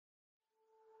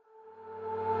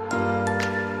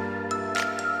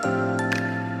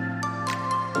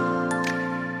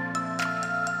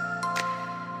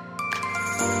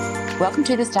Welcome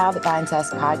to the Style That Binds Us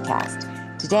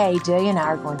podcast. Today, Delia and I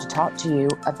are going to talk to you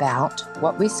about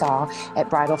what we saw at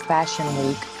Bridal Fashion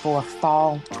Week for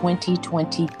fall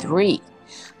 2023.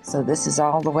 So this is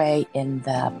all the way in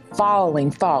the following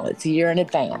fall. It's a year in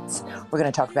advance. We're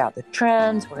going to talk about the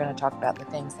trends. We're going to talk about the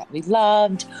things that we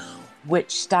loved, which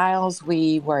styles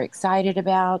we were excited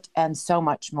about, and so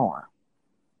much more.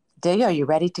 Delia, are you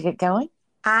ready to get going?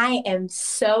 I am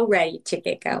so ready to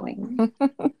get going.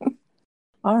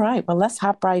 All right, well, let's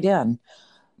hop right in.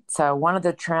 So one of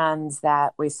the trends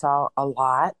that we saw a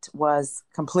lot was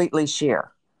completely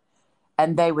sheer.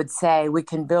 And they would say, we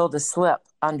can build a slip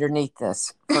underneath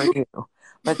this for you.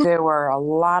 But there were a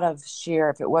lot of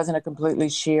sheer. If it wasn't a completely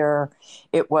sheer,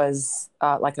 it was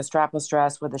like a strapless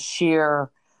dress with a sheer,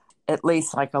 at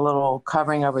least like a little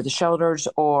covering over the shoulders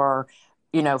or,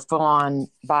 full on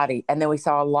body. And then we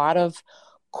saw a lot of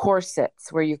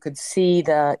corsets where you could see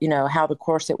how the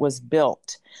corset was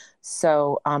built.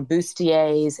 So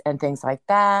bustiers and things like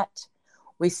that.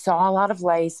 We saw a lot of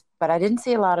lace, but I didn't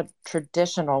see a lot of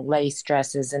traditional lace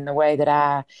dresses in the way that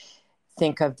I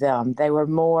think of them. They were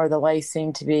more, the lace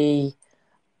seemed to be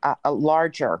a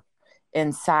larger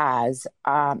in size.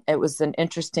 It was an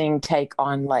interesting take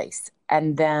on lace.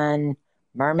 And then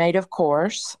mermaid, of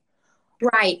course.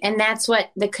 Right. And that's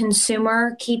what the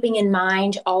consumer keeping in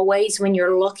mind always when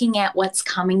you're looking at what's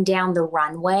coming down the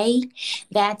runway.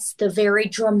 That's the very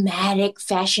dramatic,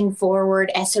 fashion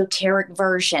forward, esoteric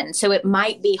version. So it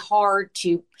might be hard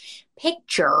to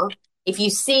picture if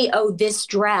you see, this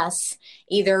dress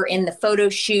either in the photo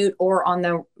shoot or on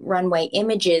the runway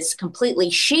images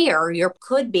completely sheer, you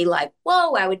could be like,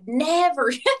 whoa, I would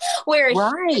never wear a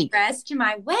sheer dress to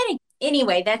my wedding.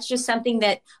 Anyway, that's just something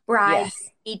that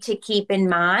brides need to keep in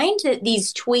mind, that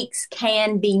these tweaks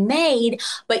can be made,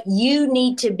 but you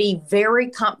need to be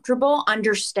very comfortable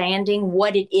understanding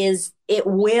what it is it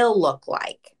will look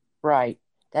like. Right.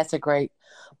 That's a great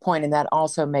point. And that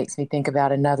also makes me think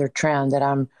about another trend that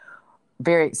I'm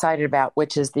very excited about,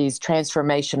 which is these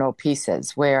transformational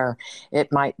pieces where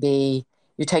it might be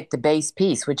you take the base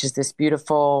piece, which is this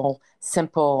beautiful,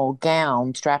 simple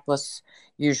gown, strapless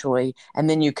usually, and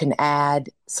then you can add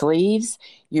sleeves,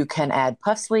 you can add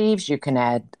puff sleeves, you can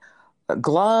add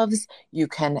gloves, you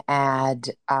can add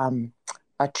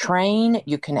a train,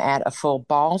 you can add a full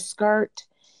ball skirt.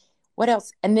 What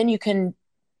else? And then you can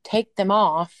take them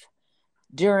off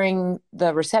during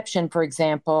the reception, for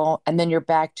example, and then you're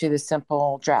back to the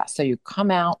simple dress. So you come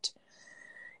out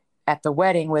at the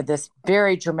wedding with this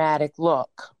very dramatic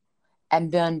look.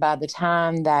 And then by the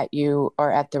time that you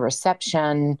are at the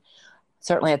reception,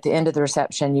 certainly at the end of the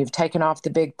reception, you've taken off the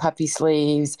big puffy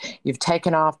sleeves, you've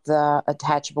taken off the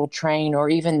attachable train or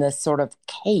even this sort of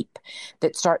cape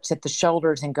that starts at the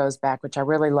shoulders and goes back, which I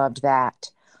really loved that.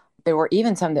 There were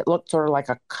even some that looked sort of like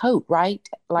a coat, right?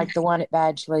 Like the one at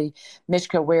Badgley,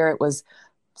 Mishka, where it was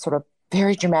sort of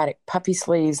very dramatic, puffy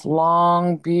sleeves,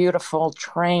 long, beautiful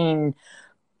train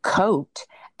coat.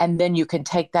 And then you can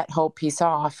take that whole piece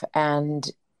off and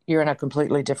you're in a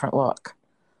completely different look.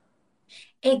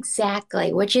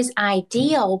 Exactly, which is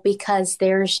ideal because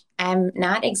I'm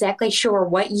not exactly sure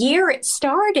what year it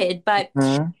started, but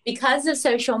because of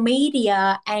social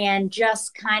media and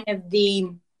just kind of the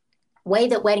way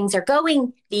that weddings are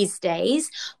going these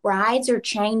days, brides are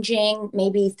changing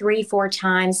maybe 3-4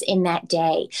 times in that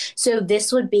day. So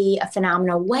this would be a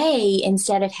phenomenal way,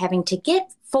 instead of having to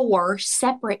get 4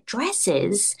 separate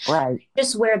dresses,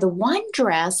 just wear the one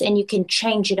dress and you can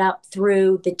change it up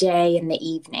through the day and the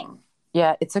evening.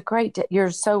 Yeah, it's a great, you're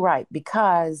so right,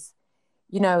 because,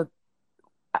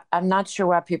 I'm not sure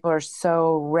why people are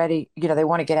so ready, they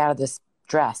want to get out of this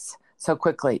dress so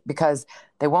quickly because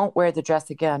they won't wear the dress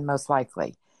again, most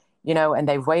likely, and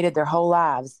they've waited their whole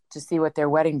lives to see what their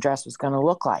wedding dress was going to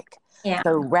look like. Yeah.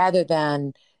 So rather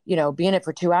than, be in it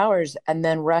for 2 hours and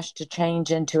then rush to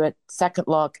change into a second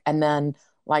look and then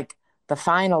like the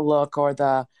final look or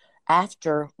the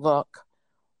after look,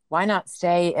 why not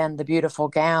stay in the beautiful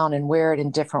gown and wear it in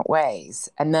different ways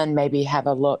and then maybe have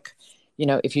a look,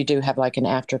 if you do have like an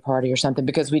after party or something,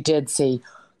 because we did see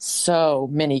so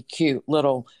many cute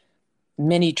little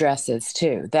mini dresses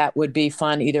too. That would be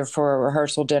fun either for a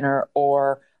rehearsal dinner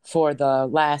or for the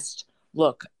last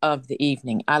look of the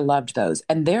evening. I loved those.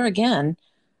 And there again,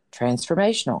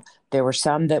 transformational. There were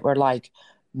some that were like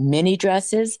mini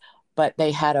dresses, but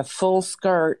they had a full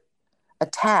skirt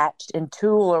attached in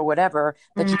tulle or whatever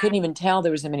that you couldn't even tell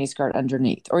there was a mini skirt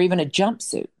underneath or even a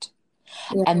jumpsuit.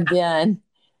 Yeah. And then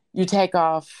you take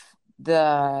off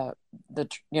the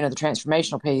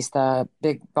transformational piece, the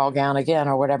big ball gown again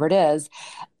or whatever it is,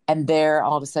 and there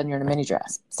all of a sudden you're in a mini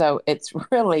dress. So it's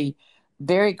really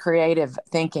very creative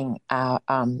thinking,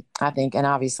 I think. And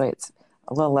obviously, it's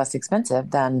a little less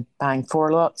expensive than buying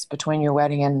four looks between your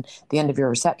wedding and the end of your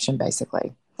reception,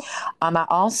 basically. I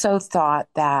also thought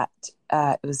that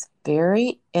it was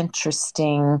very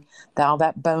interesting that all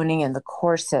that boning and the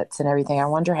corsets and everything. I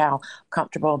wonder how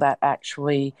comfortable that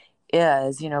actually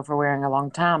is, for wearing a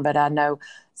long time. But I know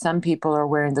some people are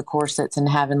wearing the corsets and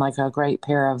having like a great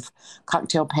pair of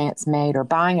cocktail pants made, or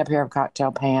buying a pair of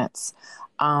cocktail pants,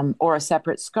 or a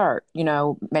separate skirt.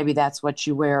 Maybe that's what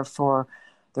you wear for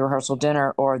the rehearsal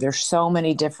dinner, or there's so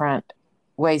many different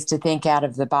ways to think out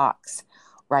of the box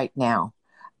right now.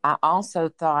 I also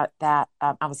thought that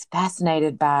I was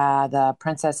fascinated by the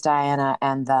Princess Diana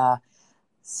and the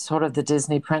sort of the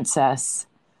Disney princess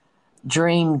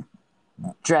dream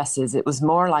dresses. It was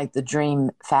more like the dream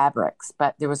fabrics,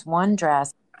 but there was one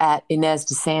dress at Inez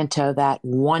de Santo, that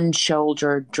one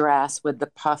shoulder dress with the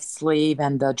puff sleeve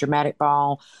and the dramatic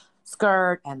ball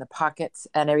skirt and the pockets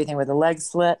and everything with the legs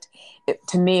slit.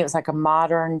 To me, it was like a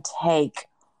modern take,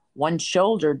 one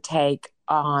shouldered take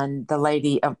on the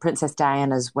lady of Princess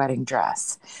Diana's wedding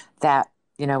dress that,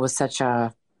 was such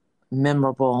a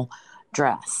memorable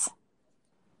dress.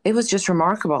 It was just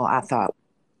remarkable, I thought.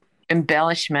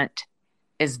 Embellishment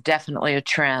is definitely a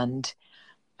trend,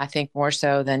 I think more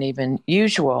so than even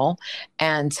usual.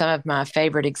 And some of my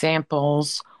favorite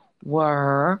examples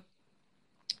were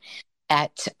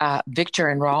at Victor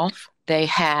and Rolf. They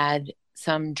had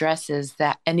some dresses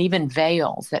and even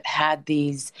veils that had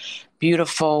these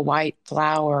beautiful white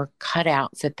flower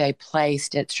cutouts that they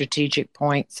placed at strategic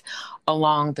points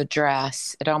along the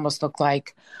dress. It almost looked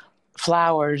like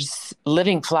flowers,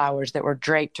 living flowers that were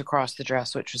draped across the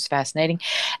dress, which was fascinating.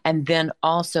 And then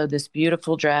also this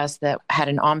beautiful dress that had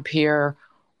an empire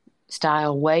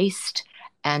style waist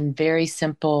and very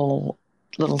simple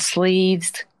little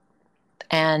sleeves,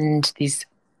 and these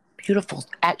beautiful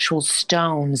actual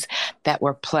stones that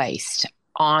were placed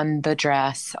on the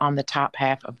dress, on the top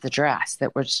half of the dress,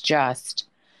 that was just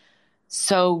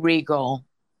so regal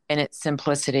in its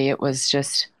simplicity. It was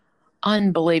just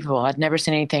unbelievable. I'd never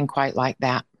seen anything quite like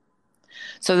that.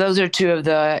 So those are two of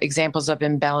the examples of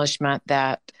embellishment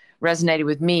that resonated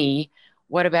with me.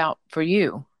 What about for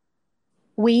you?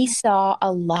 We saw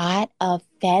a lot of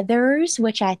feathers,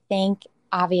 which I think,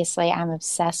 obviously, I'm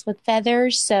obsessed with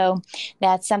feathers. So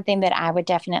that's something that I would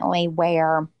definitely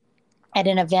wear at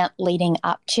an event leading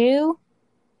up to.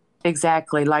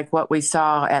 Exactly, like what we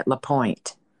saw at La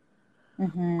Pointe.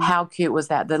 Mm-hmm. How cute was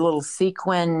that? The little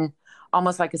sequin,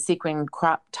 almost like a sequin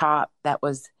crop top that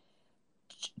was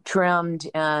trimmed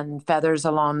and feathers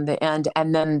along the end,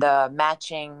 and then the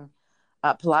matching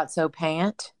palazzo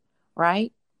pant,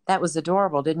 right? That was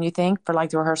adorable, didn't you think, for like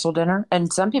the rehearsal dinner?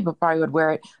 And some people probably would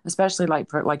wear it, especially like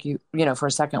for like for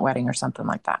a second wedding or something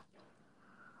like that,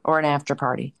 or an after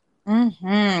party.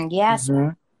 Mm-hmm. Yes.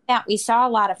 Mm-hmm. Yeah, we saw a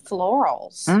lot of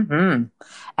florals. Mm-hmm.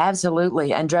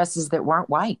 Absolutely, and dresses that weren't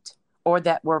white or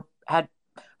that had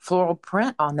floral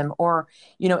print on them, or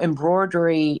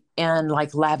embroidery in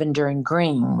like lavender and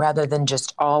green rather than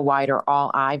just all white or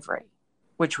all ivory,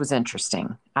 which was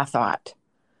interesting. I thought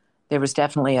there was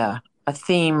definitely a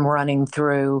theme running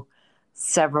through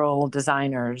several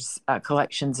designers'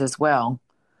 collections as well,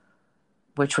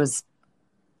 which was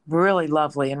really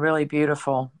lovely and really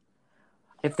beautiful.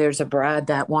 If there's a bride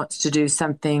that wants to do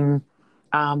something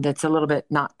that's a little bit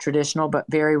not traditional but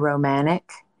very romantic,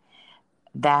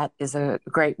 that is a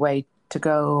great way to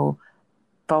go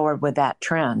forward with that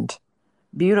trend.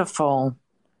 Beautiful,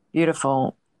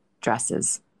 beautiful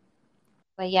dresses.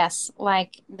 But yes,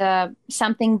 like the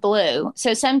something blue.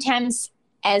 So sometimes,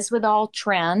 as with all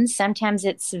trends, sometimes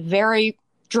it's very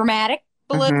dramatic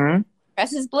blue, Mm-hmm.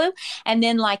 dresses blue. And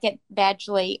then, like at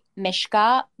Badgley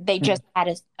Mishka, they just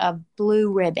had a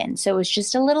blue ribbon. So it was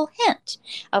just a little hint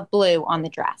of blue on the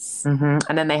dress. Mm-hmm.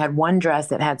 And then they had one dress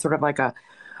that had sort of like a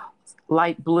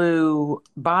light blue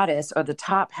bodice, or the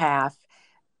top half,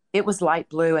 it was light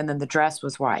blue, and then the dress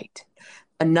was white.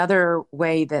 Another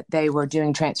way that they were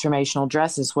doing transformational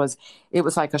dresses was it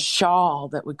was like a shawl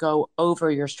that would go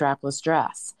over your strapless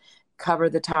dress, cover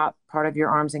the top part of your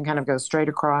arms and kind of go straight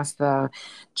across the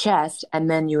chest. And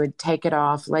then you would take it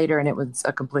off later and it was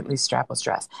a completely strapless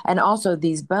dress. And also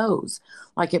these bows,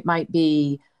 like it might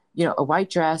be, a white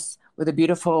dress with a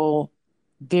beautiful,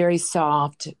 very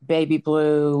soft baby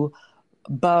blue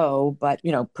bow, but,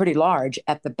 pretty large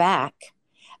at the back.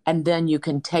 And then you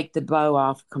can take the bow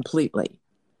off completely.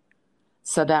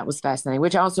 So that was fascinating,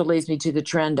 which also leads me to the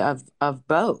trend of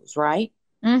bows, right?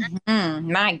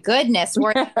 Mm-hmm. My goodness,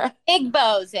 we're big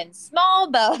bows and small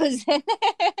bows.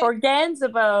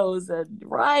 Organza bows, and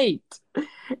right.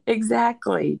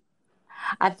 Exactly.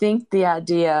 I think the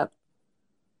idea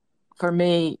for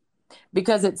me,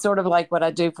 because it's sort of like what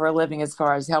I do for a living as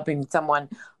far as helping someone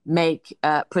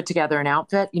put together an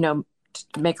outfit,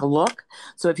 to make a look.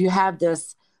 So if you have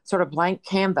this sort of blank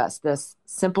canvas, this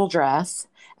simple dress,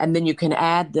 and then you can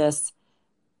add this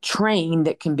train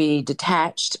that can be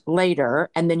detached later,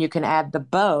 and then you can add the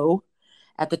bow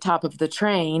at the top of the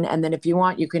train. And then if you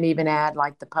want, you can even add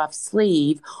like the puff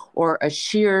sleeve or a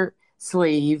sheer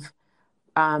sleeve,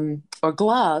 or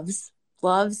gloves.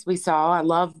 Gloves we saw. I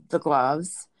love the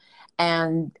gloves.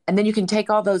 And then you can take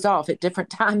all those off at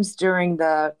different times during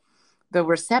the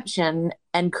reception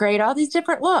and create all these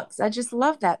different looks. I just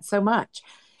love that so much.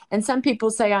 And some people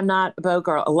say I'm not a bow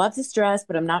girl. I love this dress,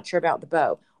 but I'm not sure about the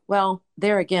bow. Well,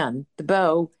 there again, the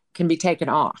bow can be taken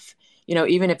off.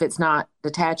 Even if it's not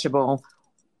detachable,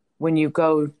 when you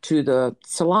go to the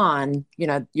salon,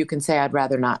 you can say, I'd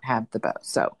rather not have the bow.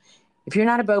 So if you're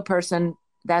not a bow person,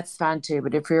 that's fine too.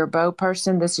 But if you're a bow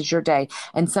person, this is your day.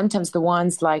 And sometimes the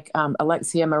ones like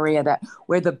Alexia Maria, that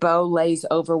where the bow lays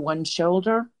over one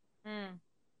shoulder,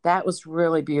 that was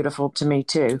really beautiful to me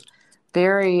too.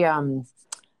 Very,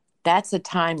 that's a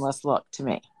timeless look to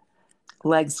me.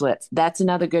 Leg slits. That's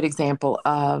another good example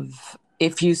of,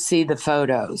 if you see the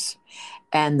photos,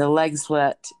 and the leg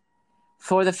slit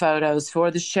for the photos for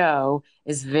the show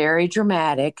is very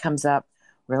dramatic, comes up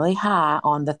really high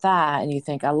on the thigh, and you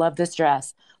think, I love this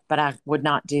dress, but I would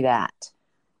not do that.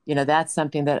 That's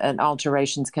something that an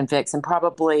alterations can fix, and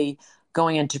probably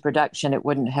going into production, it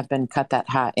wouldn't have been cut that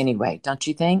high anyway, don't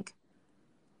you think?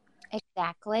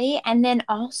 Exactly. And then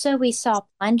also we saw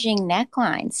plunging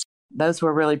necklines. Those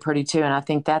were really pretty too. And I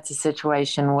think that's a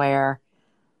situation where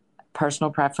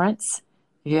personal preference.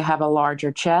 If you have a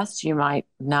larger chest, you might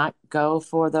not go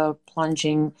for the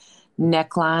plunging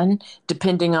neckline,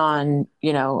 depending on,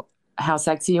 how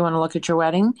sexy you want to look at your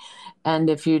wedding. And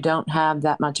if you don't have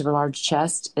that much of a large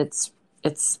chest,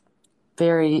 it's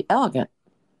very elegant,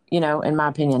 in my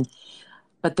opinion.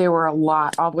 But there were a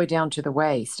lot all the way down to the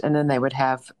waist. And then they would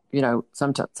have,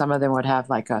 some of them would have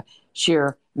like a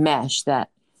sheer mesh that,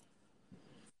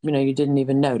 you didn't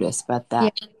even notice, but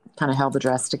that kind of held the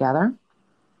dress together.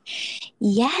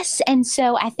 Yes. And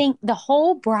so I think the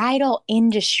whole bridal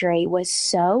industry was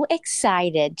so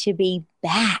excited to be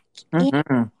back,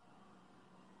 Mm-hmm.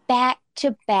 back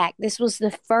to back. This was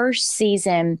the first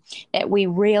season that we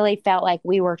really felt like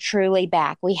we were truly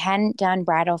back. We hadn't done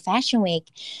Bridal Fashion Week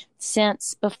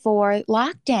since before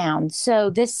lockdown.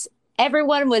 So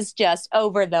everyone was just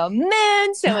over the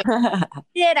moon. So it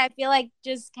did. I feel like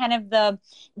just kind of the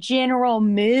general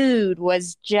mood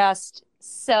was just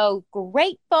so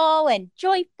grateful and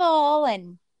joyful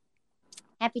and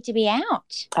happy to be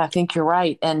out. I think you're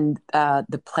right. And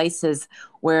the places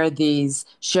where these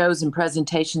shows and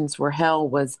presentations were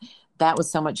held that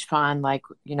was so much fun. Like,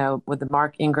 with the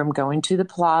Mark Ingram going to the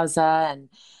plaza and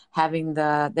having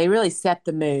they really set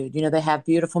the mood. They have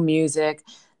beautiful music.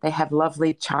 They have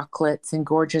lovely chocolates and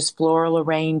gorgeous floral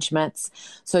arrangements.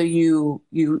 So you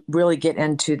really get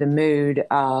into the mood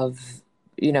of,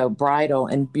 bridal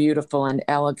and beautiful and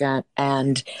elegant.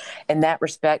 And in that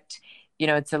respect,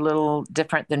 it's a little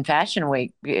different than Fashion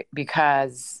Week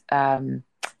because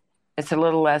it's a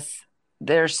little less.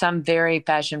 There's some very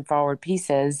fashion forward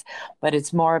pieces, but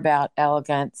it's more about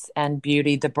elegance and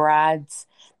beauty. The brides,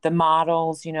 the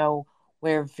models,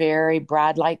 wear very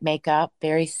bride-like makeup,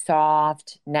 very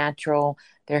soft, natural.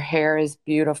 Their hair is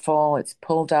beautiful. It's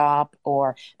pulled up,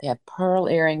 or they have pearl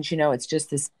earrings. It's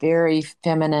just this very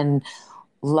feminine,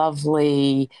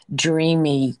 lovely,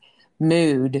 dreamy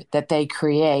mood that they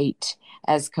create,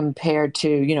 as compared to,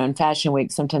 in Fashion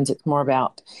Week, sometimes it's more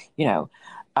about,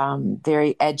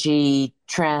 very edgy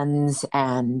trends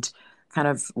and kind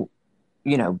of,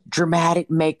 dramatic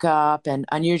makeup and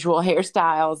unusual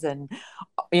hairstyles and,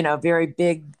 very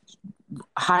big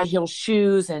high heel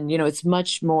shoes. And, it's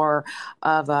much more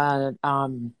of a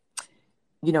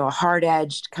hard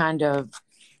edged kind of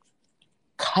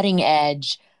cutting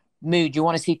edge mood. You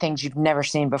want to see things you've never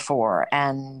seen before.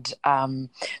 And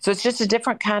so it's just a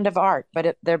different kind of art,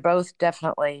 but they're both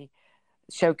definitely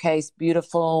showcase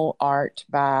beautiful art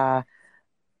by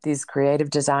these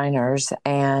creative designers.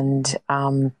 And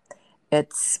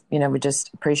it's, we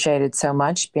just appreciated so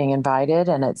much being invited.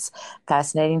 And it's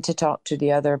fascinating to talk to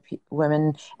the other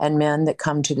women and men that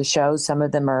come to the show. Some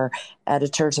of them are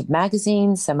editors of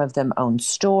magazines. Some of them own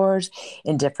stores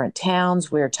in different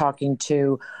towns. We're talking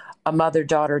to a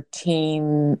mother-daughter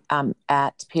team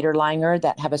at Peter Langer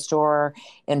that have a store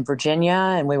in Virginia.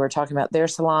 And we were talking about their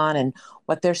salon and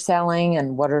what they're selling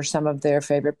and what are some of their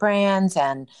favorite brands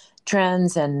and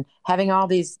trends, and having all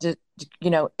these,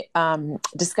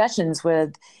 discussions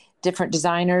with different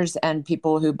designers and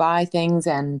people who buy things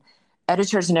and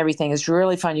editors and everything is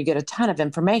really fun. You get a ton of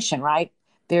information, right?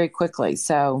 Very quickly.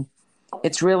 So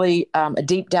it's really a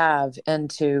deep dive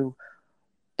into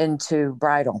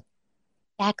bridal.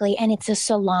 Exactly. And it's a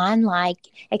salon like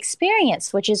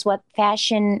experience, which is what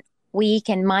fashion week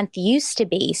and month used to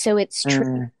be. So it's true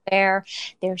Mm. where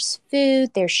there's food,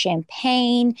 there's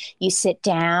champagne. You sit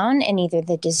down, and either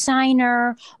the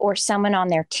designer or someone on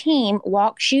their team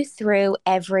walks you through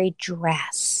every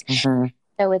dress. Mm-hmm.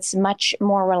 So it's much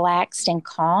more relaxed and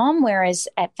calm. Whereas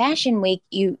at Fashion Week,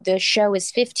 the show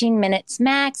is 15 minutes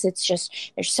max. It's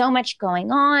just there's so much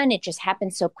going on. It just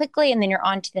happens so quickly, and then you're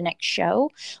on to the next show.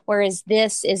 Whereas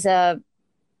this is a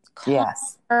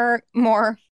Yes. calmer,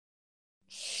 more.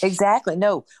 Exactly.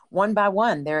 No, one by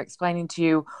one, they're explaining to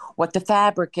you what the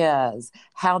fabric is,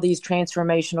 how these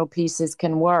transformational pieces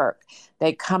can work.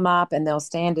 They come up and they'll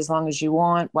stand as long as you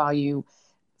want while you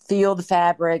feel the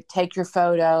fabric, take your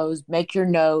photos, make your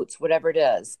notes, whatever it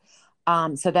is.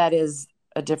 So that is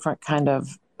a different kind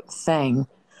of thing.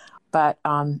 But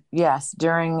yes,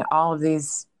 during all of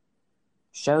these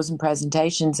shows and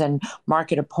presentations and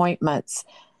market appointments,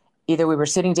 either we were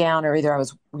sitting down or either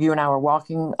you and I were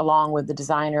walking along with the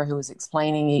designer who was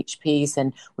explaining each piece,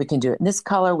 and we can do it in this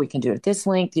color, we can do it at this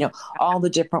length, all the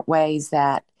different ways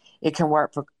that it can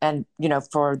work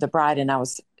for the bride. And I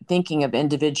was thinking of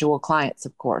individual clients,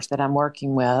 of course, that I'm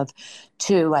working with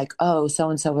too, like, oh,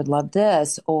 so-and-so would love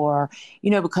this, or,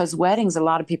 because weddings, a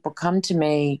lot of people come to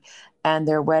me and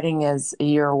their wedding is a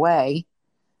year away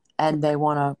and they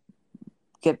want to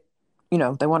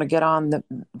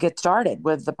get started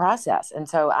with the process. And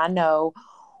so I know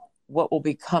what will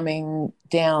be coming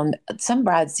down. Some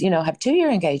brides, have 2-year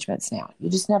engagements now. You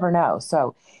just never know.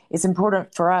 So it's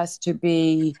important for us to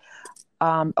be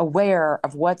aware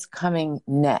of what's coming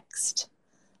next,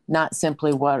 not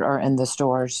simply what are in the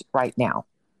stores right now.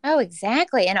 Oh,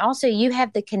 exactly. And also, you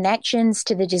have the connections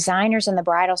to the designers and the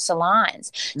bridal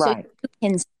salons. So Right. you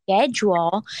can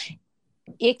schedule.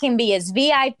 It can be as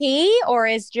VIP or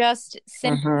as just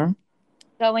simply Mm-hmm.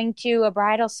 going to a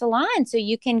bridal salon. So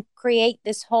you can create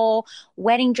this whole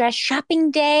wedding dress shopping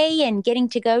day and getting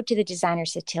to go to the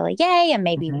designer's atelier and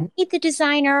maybe Mm-hmm. even meet the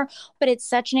designer. But it's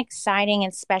such an exciting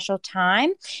and special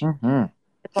time. Mm-hmm.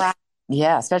 The bride,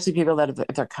 Yeah, especially people that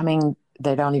if they're coming,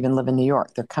 they don't even live in New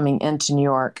York. They're coming into New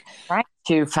York right?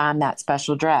 to find that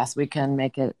special dress. We can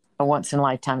make it a once in a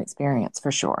lifetime experience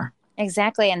for sure.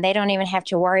 Exactly. And they don't even have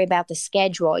to worry about the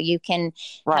schedule. You can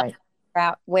help Right. figure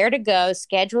out where to go,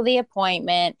 schedule the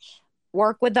appointment,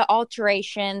 work with the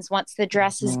alterations once the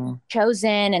dress is Mm-hmm.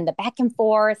 chosen and the back and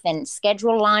forth and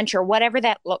schedule lunch or whatever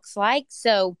that looks like.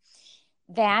 So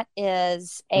that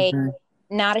is a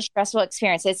Mm-hmm. not a stressful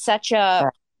experience. It's such a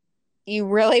Right. you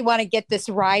really want to get this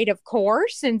right, of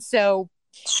course. And so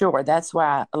Sure. That's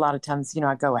why a lot of times,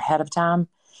 I go ahead of time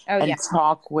oh yeah. and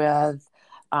talk with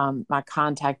my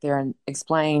contact there and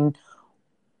explain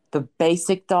the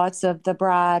basic thoughts of the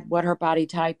bride, what her body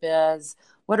type is,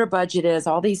 what her budget is,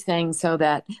 all these things, so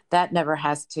that that never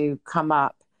has to come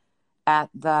up at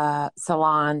the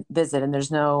salon visit and there's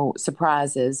no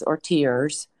surprises or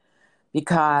tears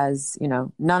because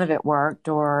none of it worked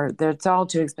or it's all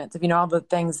too expensive, all the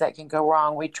things that can go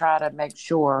wrong. We try to make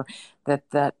sure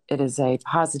that it is a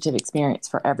positive experience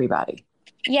for everybody.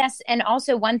 Yes, and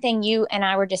also one thing you and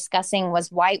I were discussing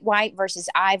was white versus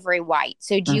ivory white.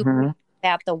 So do you Mm-hmm.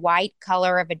 about the white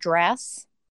color of a dress?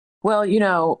 Well,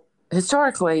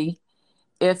 historically,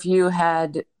 if you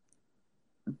had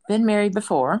been married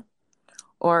before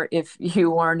or if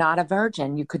you were not a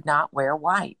virgin, you could not wear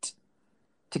white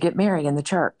to get married in the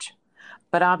church.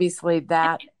 But obviously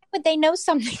that Would they know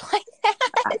something like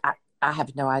I, that? I, I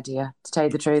have no idea, to tell you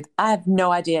the truth. I have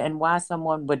no idea, and why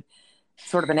someone would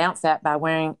sort of announce that by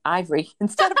wearing ivory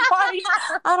instead of white.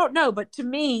 I don't know, but to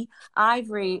me,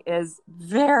 ivory is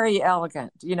very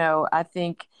elegant. I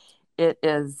think it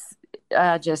is.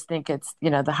 I just think it's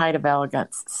the height of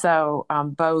elegance. So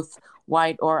both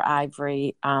white or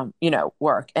ivory,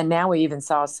 work. And now we even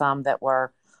saw some that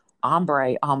were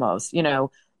ombre almost.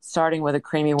 Starting with a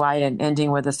creamy white and ending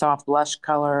with a soft blush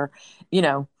color.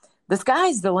 The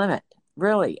sky's the limit,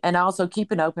 really. And also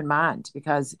keep an open mind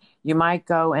because you might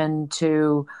go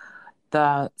into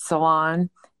the salon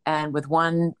and with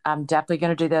one, I'm definitely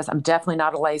going to do this. I'm definitely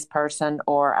not a lace person,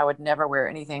 or I would never wear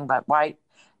anything but white.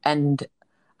 And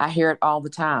I hear it all the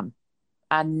time.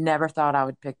 I never thought I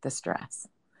would pick this dress,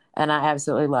 and I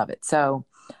absolutely love it. So,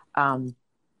 um,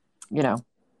 you know,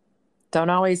 don't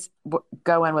always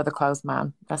go in with a closed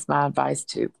mind. That's my advice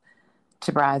to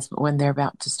brides when they're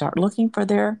about to start looking for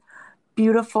their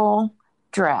beautiful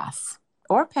dress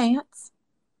or pants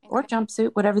or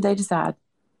jumpsuit, whatever they decide.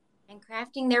 And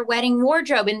crafting their wedding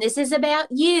wardrobe. And this is about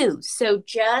you. So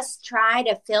just try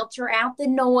to filter out the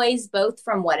noise, both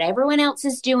from what everyone else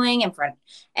is doing and from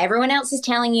everyone else is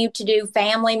telling you to do,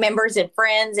 family members and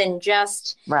friends, and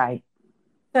just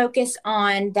focus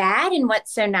on that. And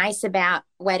what's so nice about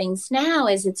weddings now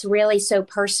is it's really so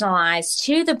personalized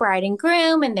to the bride and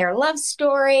groom and their love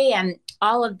story and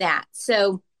all of that.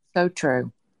 So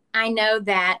true. I know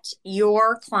that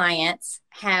your clients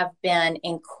have been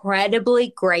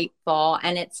incredibly grateful,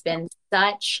 and it's been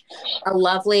such a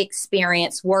lovely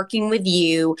experience working with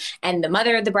you and the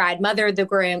mother of the bride, mother of the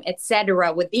groom,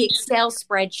 etc., with the Excel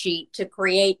spreadsheet to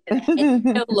create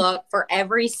a look for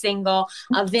every single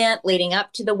event leading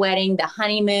up to the wedding, the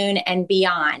honeymoon, and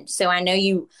beyond. So I know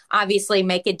you obviously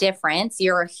make a difference.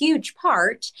 You're a huge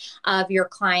part of your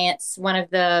clients' one of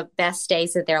the best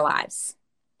days of their lives.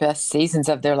 Best seasons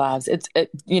of their lives.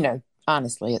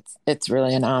 Honestly, it's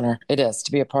really an honor. It is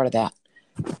to be a part of that.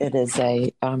 It is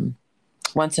a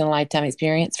once in a lifetime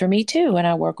experience for me too. When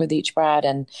I work with each bride,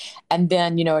 and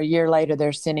then a year later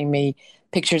they're sending me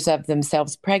pictures of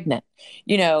themselves pregnant.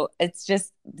 It's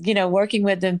just working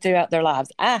with them throughout their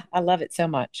lives. I love it so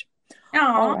much.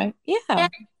 All right, yeah.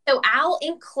 So I'll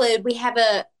include. We have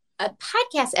a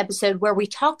podcast episode where we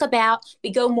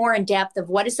go more in depth of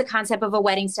what is the concept of a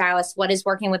wedding stylist, what is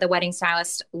working with a wedding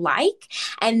stylist like,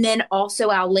 and then also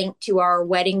I'll link to our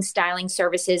wedding styling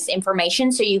services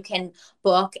information so you can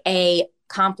book a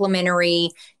complimentary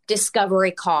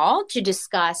discovery call to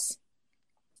discuss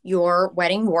your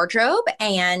wedding wardrobe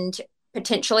and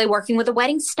potentially working with a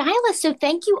wedding stylist. So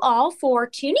thank you all for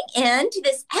tuning in to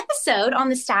this episode on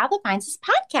the Style That Binds Us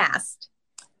podcast.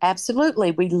 Absolutely.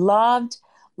 We loved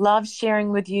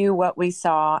sharing with you what we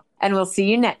saw, and we'll see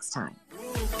you next time.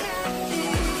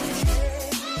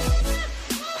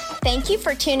 Thank you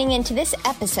for tuning into this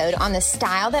episode on the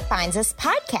Style That Binds Us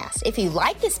podcast. If you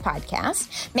like this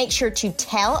podcast, make sure to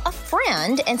tell a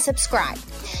friend and subscribe.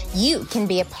 You can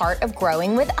be a part of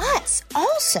growing with us.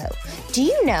 Also, do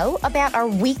you know about our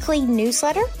weekly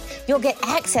newsletter? You'll get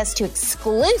access to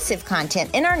exclusive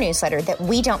content in our newsletter that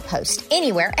we don't post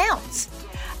anywhere else.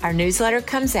 Our newsletter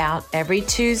comes out every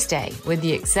Tuesday, with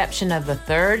the exception of the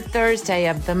third Thursday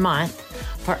of the month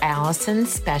for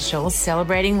Allison's special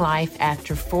Celebrating Life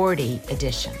After 40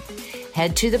 edition.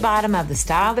 Head to the bottom of the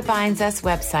Style That Binds Us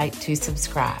website to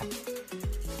subscribe.